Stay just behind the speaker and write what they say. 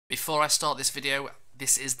Before I start this video,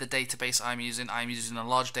 this is the database I'm using. I'm using a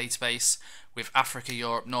large database with Africa,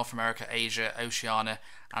 Europe, North America, Asia, Oceania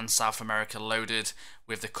and South America loaded,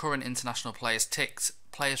 with the current international players ticked,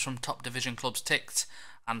 players from top division clubs ticked,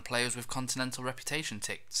 and players with continental reputation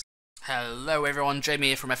ticked. Hello everyone, Jamie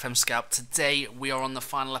here from FM Scout. Today we are on the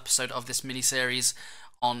final episode of this mini-series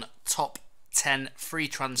on top 10 free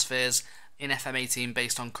transfers in FM18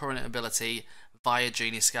 based on current ability via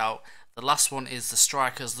Genie Scout. The last one is the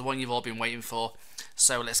strikers, the one you've all been waiting for.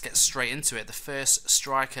 So let's get straight into it. The first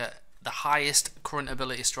striker, the highest current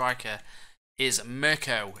ability striker, is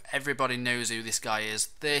Mirko. Everybody knows who this guy is.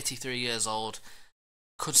 33 years old.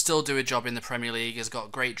 Could still do a job in the Premier League. Has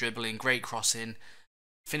got great dribbling, great crossing.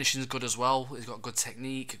 Finishing's good as well. He's got good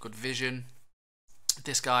technique, good vision.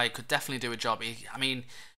 This guy could definitely do a job. He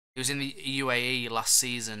was in the UAE last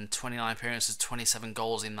season. 29 appearances, 27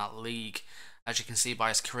 goals in that league. As you can see by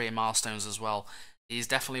his career milestones as well, he's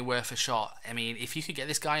definitely worth a shot. I mean, if you could get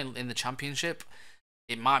this guy in the Championship,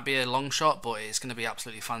 it might be a long shot, but it's going to be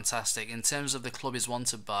absolutely fantastic. In terms of the club he's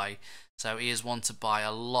wanted by, so he is wanted by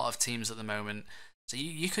a lot of teams at the moment. So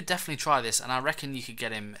you could definitely try this, and I reckon you could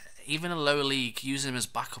get him. Even a lower league, use him as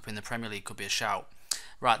backup in the Premier League could be a shout.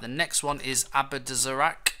 Right, the next one is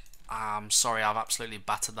Abderrazak. I'm sorry, I've absolutely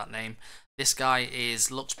battered that name. This guy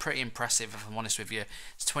looks pretty impressive, if I'm honest with you.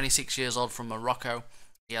 He's 26 years old from Morocco.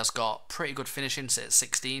 He has got pretty good finishing at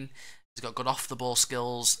 16. He's got good off-the-ball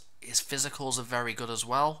skills. His physicals are very good as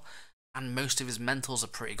well. And most of his mentals are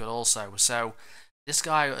pretty good also. So this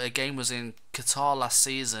guy, again, was in Qatar last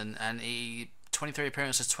season. And 23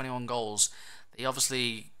 appearances, 21 goals. He was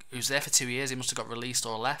there for 2 years. He must have got released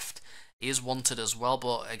or left. He is wanted as well.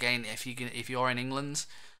 But again, if you're in England,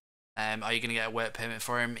 are you going to get a work permit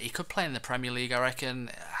for him? He could play in the Premier League, I reckon,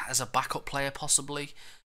 as a backup player possibly.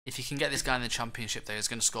 If you can get this guy in the Championship, though, he's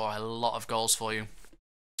going to score a lot of goals for you.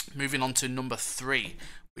 Moving on to number 3,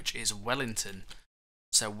 which is Wellington.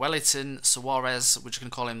 So Wellington Suarez, we're just going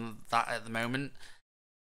to call him that at the moment.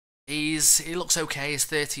 He looks okay. He's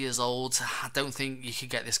 30 years old. I don't think you could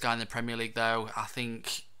get this guy in the Premier League, though. I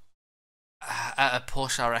think at a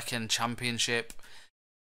push, I reckon Championship.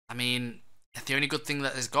 I mean, the only good thing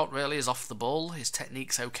that he's got really is off the ball. His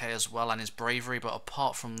technique's okay as well, and his bravery, but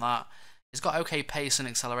apart from that, he's got okay pace and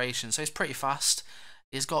acceleration, so he's pretty fast.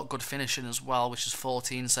 He's got good finishing as well, which is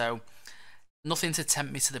 14, so nothing to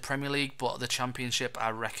tempt me to the Premier League, but the Championship, I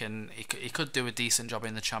reckon he could do a decent job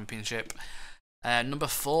in the Championship. Number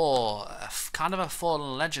 4, kind of a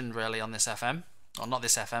fallen legend really on this FM, or not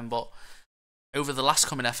this FM, but over the last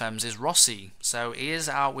coming FMs, is Rossi. So he is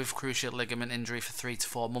out with cruciate ligament injury for 3 to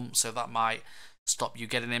 4 months, so that might stop you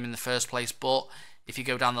getting him in the first place. But if you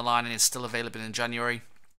go down the line and he's still available in January,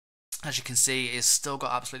 as you can see, he's still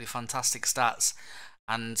got absolutely fantastic stats.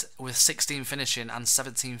 And with 16 finishing and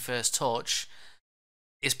 17 first touch,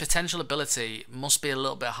 his potential ability must be a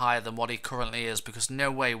little bit higher than what he currently is, because no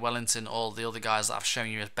way Wellington or the other guys that I've shown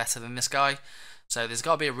you is better than this guy. So there's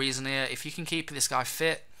got to be a reason here. If you can keep this guy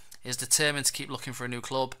fit, is determined to keep looking for a new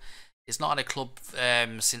club. He's not had a club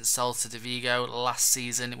since Celta de Vigo last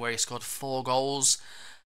season, where he scored 4 goals.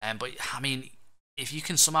 But I mean, if you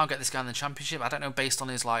can somehow get this guy in the Championship, I don't know, based on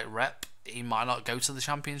his rep, he might not go to the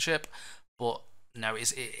Championship. But no,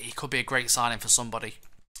 he could be a great signing for somebody.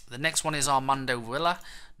 The next one is Armando Villa,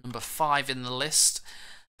 number 5 in the list.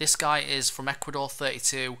 This guy is from Ecuador,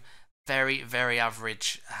 32, very, very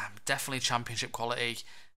average. Definitely Championship quality.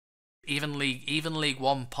 Even League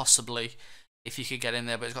 1 possibly, if you could get in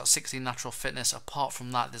there, but he's got 16 natural fitness. Apart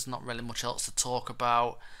from that, there's not really much else to talk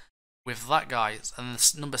about with that guy.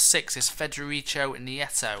 And number 6 is Federico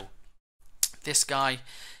Nieto. This guy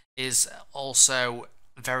is also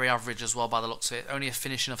very average as well by the looks of it. Only a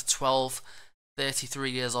finishing of 12, 33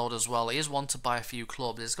 years old as well. He is wanted by a few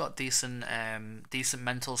clubs. He's got decent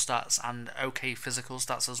mental stats and okay physical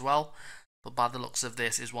stats as well. But by the looks of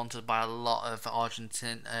this, is wanted by a lot of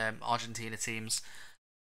Argentina teams.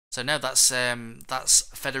 So no, that's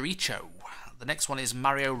Federico. The next one is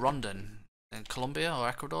Mario Rondon in Colombia or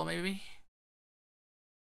Ecuador maybe.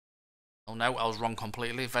 Oh no, I was wrong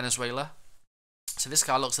completely. Venezuela. So this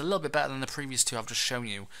guy looks a little bit better than the previous 2 I've just shown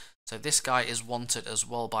you. So this guy is wanted as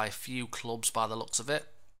well by a few clubs by the looks of it.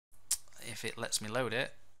 If it lets me load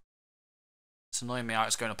it. It's annoying me how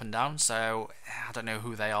it's going up and down, so I don't know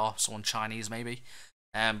who they are. Someone Chinese maybe.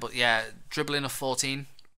 But yeah, dribbling of 14.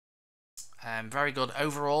 Very good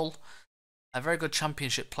overall. A very good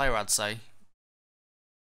Championship player, I'd say.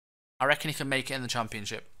 I reckon he can make it in the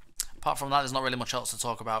Championship. Apart from that, there's not really much else to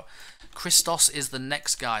talk about. Christos is the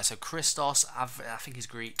next guy. So Christos, I think he's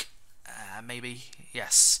Greek. Maybe,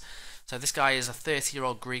 yes. So this guy is a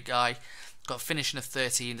 30-year-old Greek guy. got finishing of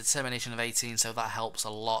 13, determination of 18, so that helps a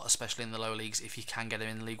lot, especially in the lower leagues if you can get him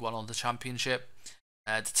in League 1 or the Championship.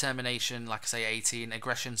 Determination, like I say, 18,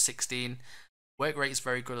 aggression 16, work rate is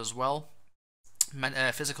very good as well.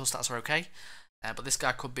 Physical stats are okay, but this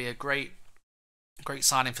guy could be a great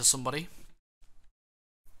signing for somebody.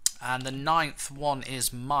 And the 9th one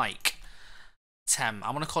is Mike Tem.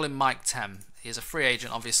 I'm going to call him Mike Tem. He's a free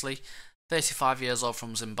agent, obviously. 35 years old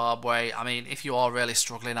from Zimbabwe. I mean, if you are really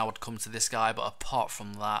struggling, I would come to this guy, but apart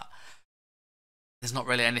from that, there's not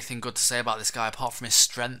really anything good to say about this guy, apart from his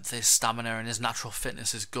strength, his stamina, and his natural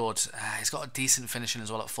fitness is good. He's got a decent finishing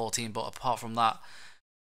as well at 14, but apart from that,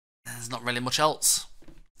 there's not really much else.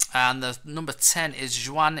 And the number 10 is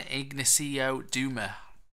Juan Ignacio Duma.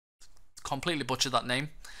 Completely butchered that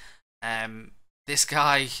name. This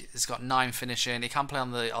guy has got 9 finishing. He can play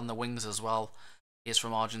on the wings as well. He is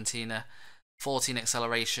from Argentina. 14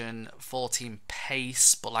 acceleration, 14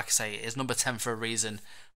 pace, but like I say, it is number 10 for a reason,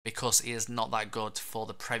 because he is not that good for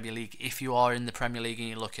the Premier League if you are in the Premier League and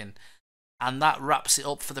you're looking. And that wraps it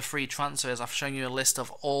up for the free transfers. I've shown you a list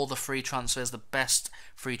of all the free transfers, the best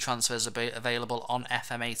free transfers available on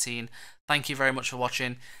FM18. Thank you very much for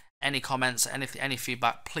watching. Any comments, any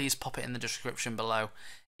feedback, please pop it in the description below.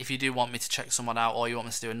 If you do want me to check someone out, or you want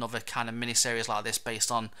me to do another kind of mini-series like this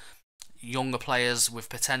based on younger players with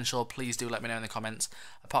potential, please do let me know in the comments.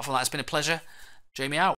 Apart from that, it's been a pleasure. Jamie out.